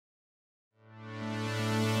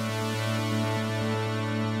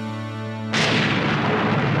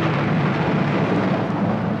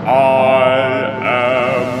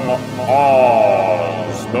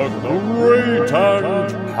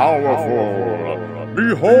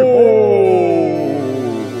Behold!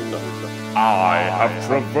 I have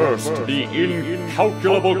traversed the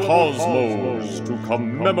incalculable cosmos to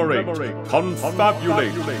commemorate,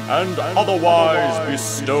 confabulate, and otherwise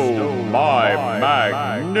bestow my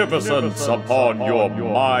magnificence upon your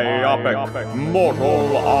myopic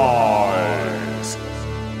mortal eyes.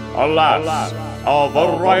 Alas, a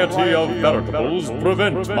variety of varieties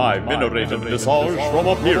prevent my venerated visage from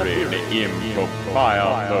appearing in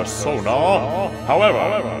propria persona.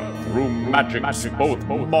 However, through magics both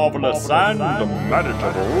marvelous and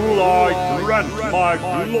manageable, I grant my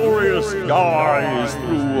glorious guise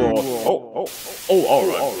through.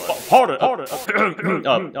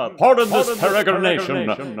 Pardon this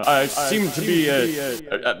peregrination. I seem to be.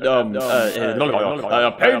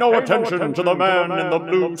 Pay no attention to the man in the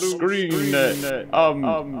blue screen.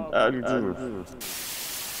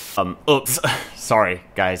 Oops. Sorry,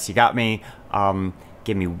 guys, you got me.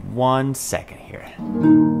 Give me 1 second here.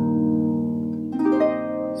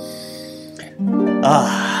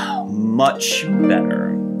 Much better.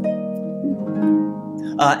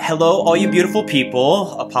 Hello, all you beautiful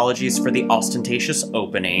people. Apologies for the ostentatious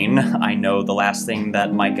opening. I know the last thing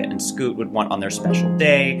that Micha and Scoot would want on their special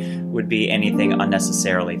day would be anything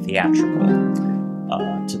unnecessarily theatrical.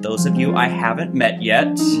 To those of you I haven't met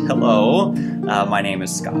yet, hello. My name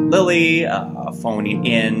is Scott Lilly, phoning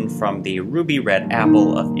in from the Ruby Red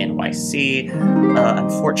Apple of NYC.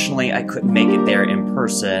 Unfortunately, I couldn't make it there in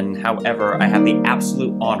person. However, I have the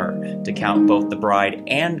absolute honor to count both the bride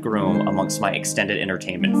and groom amongst my extended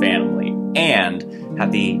entertainment family, and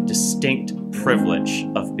have the distinct privilege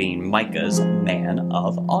of being Micha's man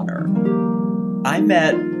of honor. I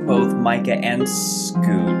met both Micha and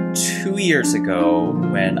Scoot 2 years ago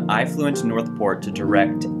when I flew into Northport to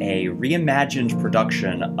direct a reimagined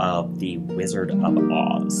production of The Wizard of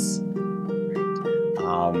Oz.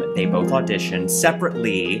 They both auditioned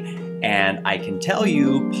separately, and I can tell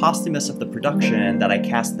you, posthumous of the production, that I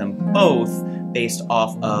cast them both based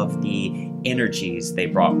off of the energies they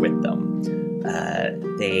brought with them.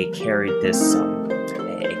 They carried this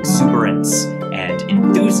exuberance and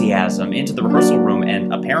enthusiasm into the rehearsal room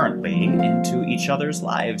and apparently into each other's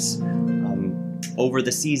lives. Over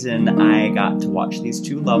the season, I got to watch these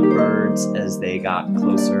two lovebirds as they got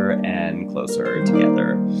closer and closer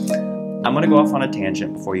together. I'm gonna go off on a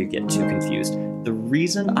tangent before you get too confused. The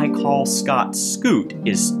reason I call Scott Scoot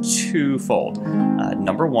is twofold.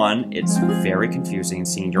 Number one, it's very confusing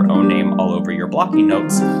seeing your own name all over your blocking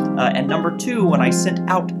notes. And number two, when I sent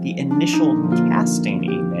out the initial casting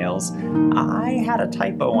emails, I had a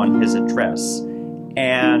typo on his address.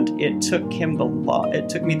 And it took me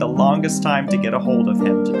the longest time to get a hold of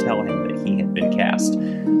him to tell him that he had been cast.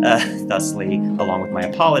 Thusly, along with my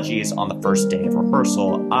apologies on the first day of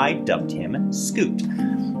rehearsal, I dubbed him Scoot.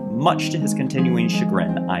 Much to his continuing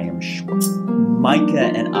chagrin, I am sure.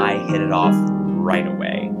 Micha and I hit it off right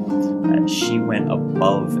away. She went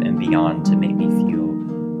above and beyond to make me feel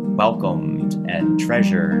welcomed and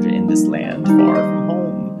treasured in this land far from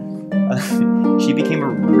home. She became a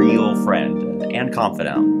real friend and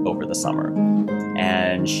confidant over the summer,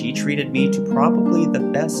 and she treated me to probably the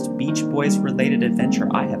best Beach Boys related adventure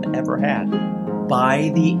I have ever had.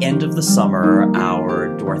 By the end of the summer, our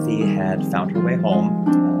Dorothy had found her way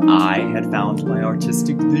home. I had found my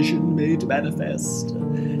artistic vision made manifest,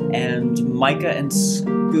 and Micha and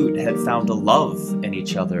Scoot had found a love in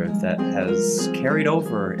each other that has carried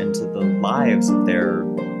over into the lives of their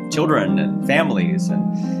children and families,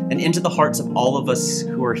 and into the hearts of all of us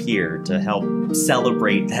who are here to help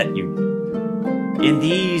celebrate that union. In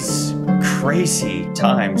these crazy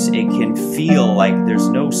times, it can feel like there's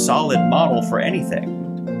no solid model for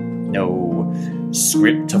anything. No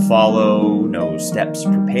script to follow, no steps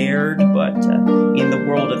prepared, but in the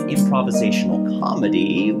world of improvisational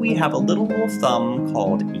comedy, we have a little rule of thumb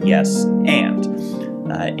called yes and.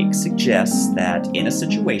 It suggests that in a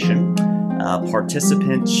situation,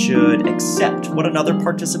 participants should accept what another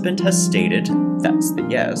participant has stated, that's the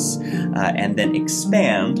yes, and then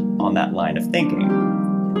expand on that line of thinking,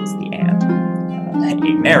 that's the and.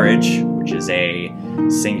 A marriage, which is a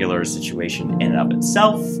singular situation in and of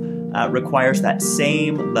itself, requires that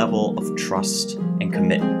same level of trust and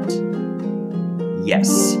commitment.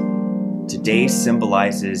 Yes, today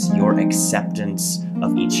symbolizes your acceptance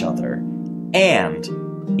of each other, and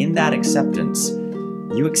in that acceptance,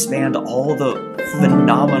 you expand all the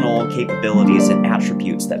phenomenal capabilities and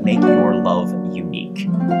attributes that make your love unique.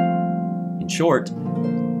 In short,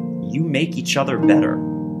 you make each other better.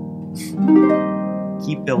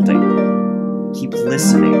 Keep building, keep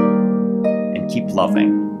listening, and keep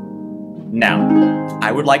loving. Now,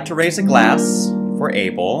 I would like to raise a glass, if we're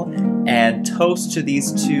able, and toast to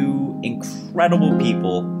these two incredible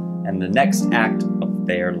people and the next act of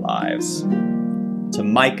their lives. To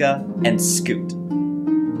Micha and Scoot.